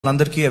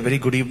Andarki a very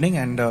good evening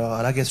and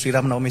alage Sri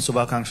Ram Navami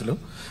Subhakankshalu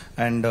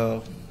and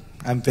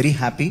I'm very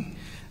happy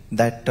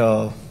that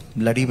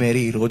Bloody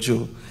Mary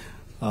roju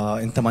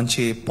inta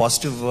manchi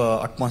positive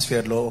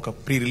atmosphere lo oka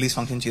pre-release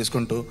function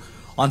cheskuntu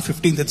on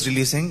 15th it's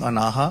releasing on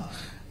AHA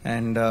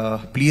and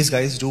please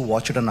guys do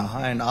watch it on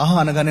AHA and AHA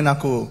anagane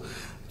naku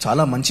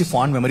chala manchi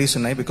fond memories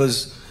unnai because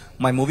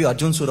my movie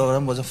Arjun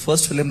Suravaram was the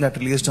first film that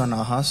released on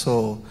AHA, so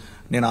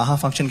నేను ఆహా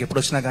ఫంక్షన్కి ఎప్పుడు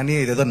వచ్చినా కానీ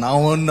ఇదేదో నా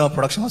own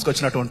production హౌస్కి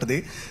వచ్చినట్టు ఉంటుంది.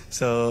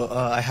 So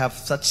I have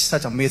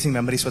such amazing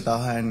memories with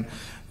ఆహా and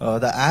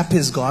the app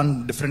is gone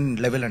different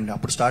level అండి.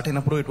 అప్పుడు స్టార్ట్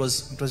అయినప్పుడు it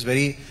was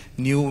very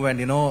new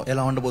and you know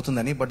ఎలా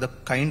ఉండబోతుందని, but the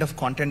kind of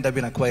content the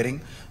been acquiring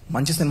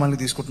మంచి సినిమాలు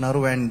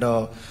తీసుకుంటున్నారు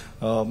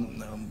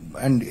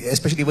and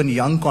especially even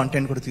young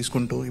content కూడా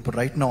తీసుకుంటూ ఇప్పుడు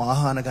రైట్ నౌ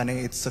ఆహా అనగానే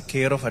it's a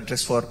care of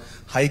address for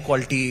high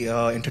quality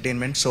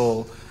entertainment. So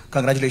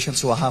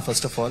congratulations to ఆహా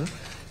first of all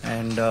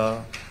and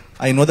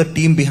I know the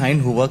team behind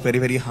who work very,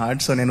 very hard.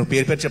 So, nenu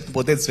pair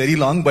cheppapothe it's very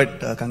long, but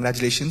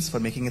congratulations for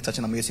making it such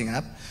an amazing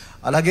app.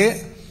 Alage,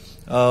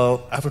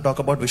 I have to talk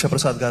about Vishwa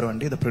Prasad garu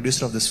andi, the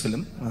producer of this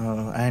film,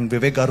 and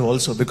Vivek garu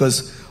also, because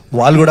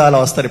వాళ్ళు కూడా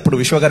అలా వస్తారు. ఇప్పుడు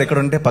విశ్వ గారు ఎక్కడ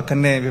ఉంటే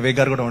పక్కనే వివేక్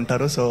గారు కూడా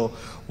ఉంటారు. సో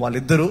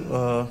వాళ్ళిద్దరూ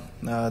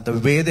the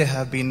way they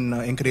have been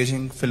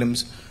encouraging films,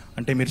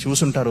 అంటే మీరు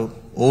చూసుంటారు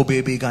ఓ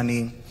బేబీ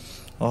కానీ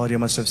or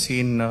you must have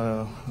seen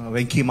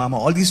Venky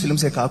మామ, all these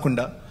films ఏ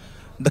కాకుండా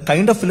the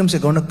kind of films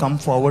they're going to come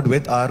forward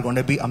with are going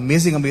to be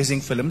amazing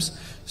films.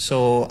 So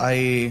I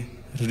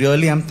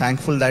really am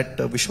thankful that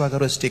Vishwa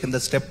garu has taken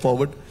the step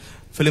forward.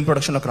 Film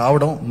production lo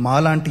raavadam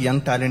maalanti young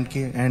talent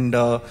ki and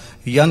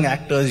young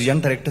actors, young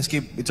directors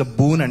ki it's a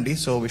boon andi.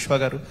 So Vishwa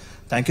garu,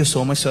 thank you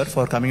so much sir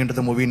for coming into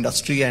the movie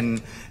industry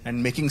and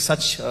making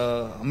such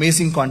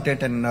amazing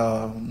content and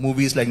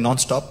movies like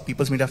Non-Stop,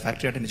 People's Media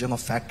Factory ante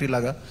nijanga factory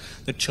laga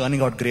they're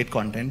churning out great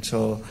content. So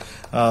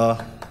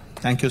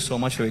thank you so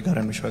much Vivek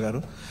garu and Vishwa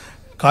garu.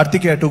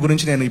 Karthikeya 2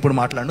 గురించి నేను ఇప్పుడు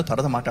మాట్లాడను,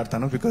 తర్వాత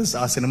మాట్లాడతాను, because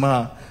ఆ cinema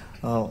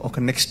ఒక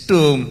next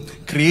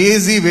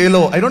crazy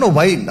వేలో I don't know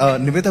why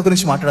Nivetha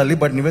గురించి మాట్లాడాలి,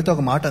 బట్ నివేత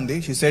ఒక మాట అంది.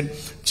 She said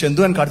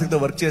Chandu and కార్తిక్తో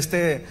work చేస్తే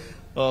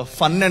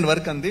ఫన్ అండ్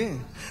వర్క్ అంది.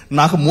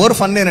 నాకు మోర్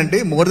ఫన్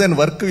ఏనండి, మోర్ దెన్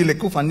వర్క్ వీళ్ళు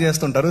ఎక్కువ ఫన్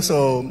చేస్తుంటారు. సో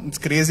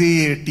ఇట్స్ క్రేజీ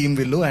టీమ్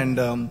వీళ్ళు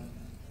and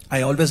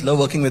I always love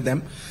working with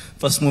them.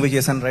 First movie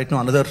చేశాను, రైట్ నో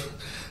అనదర్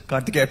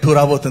కార్తికేయ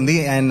 2 రాబోతుంది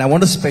and I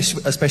want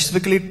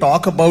specifically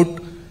talk about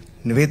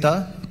Nivetha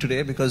today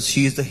because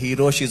she is the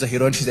hero, she is the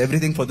heroine, she is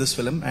everything for this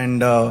film. And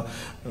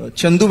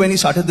Chandu, when he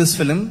started this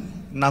film,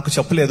 నాకు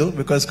చెప్పలేదు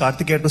because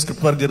Karthikeya 2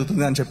 script work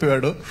జరుగుతుంది అని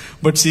చెప్పేవాడు,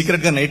 but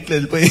secret గా night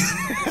వెళ్ళిపోయి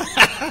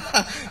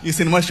ఈ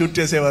cinema shoot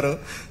చేసేవారు.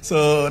 So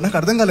నాకు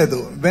అర్థం కాలేదు.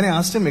 వెన్ ఐ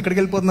ఆస్క్డ్ హిమ్ ఎక్కడికి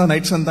వెళ్ళిపోతున్నావు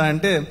నైట్స్ అంతా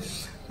అంటే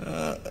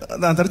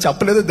దాని తర్వాత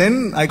చెప్పలేదు. Then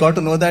I got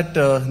to know that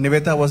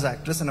Nivetha was the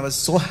actress and I was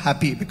so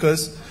happy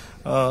because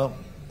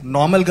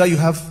normal గా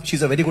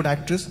she is a very good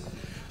actress,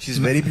 she is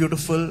very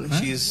beautiful,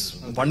 she is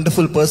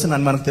wonderful person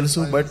అని మనకు తెలుసు.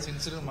 బట్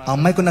ఆ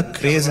అమ్మాయికి ఉన్న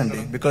క్రేజ్ అండి,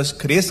 బికాస్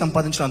క్రేజ్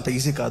సంపాదించడం అంత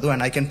ఈజీ కాదు.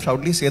 And I can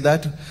proudly say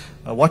that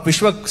what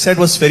విశ్వ said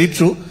was very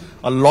true.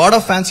 A lot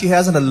of fans she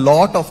has and a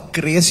lot of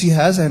craze she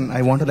has and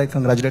I want to like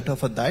congratulate her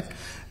for that.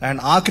 And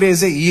ఆ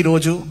craze ఈ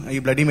రోజు ఈ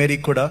bloody Mary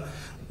కూడా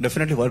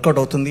definitely work out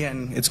అవుతుంది and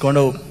it's going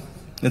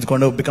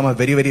to become a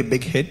very, very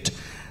big hit.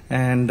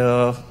 And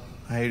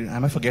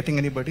am I forgetting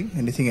anybody?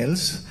 Anything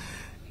else?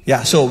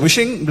 Yeah, so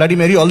wishing Bloody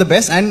Mary all the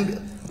best. And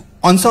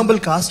ensemble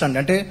cast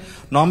అంటే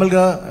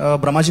నార్మల్గా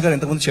బ్రహ్మాజీ గారు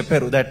ఇంతకుముందు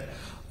చెప్పారు that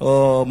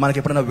మనకి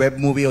ఎప్పుడైనా web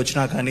movie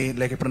వచ్చినా కానీ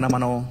like ఎప్పుడైనా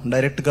మనం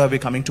డైరెక్ట్గా వి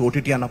కమింగ్ టు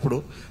ఓటీటీ అన్నప్పుడు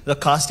the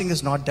casting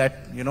is not that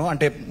you know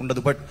అంటే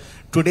ఉండదు. But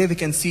today we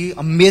can see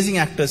amazing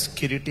actors,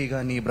 Kireeti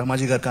కానీ,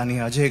 బ్రహ్మాజీ గారు కానీ,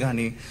 అజయ్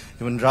కానీ,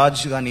 ఈవెన్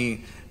రాజ్ కానీ,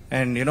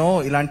 అండ్ యూనో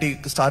ఇలాంటి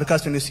star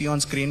cast when you see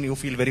on screen you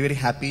feel very, very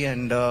happy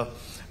and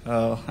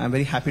I'm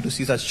very happy to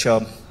see such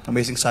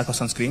amazing star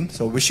cast on screen.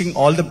 So wishing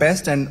all the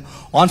best and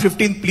on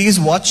 15th please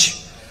watch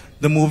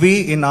the movie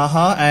in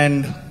AHA and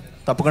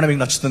తప్పకుండా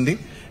మీకు నచ్చుతుంది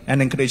and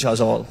encourage us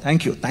all.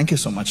 Thank you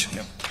so much.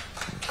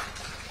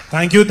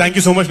 Thank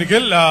you so much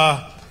Nikhil.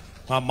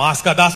 Mask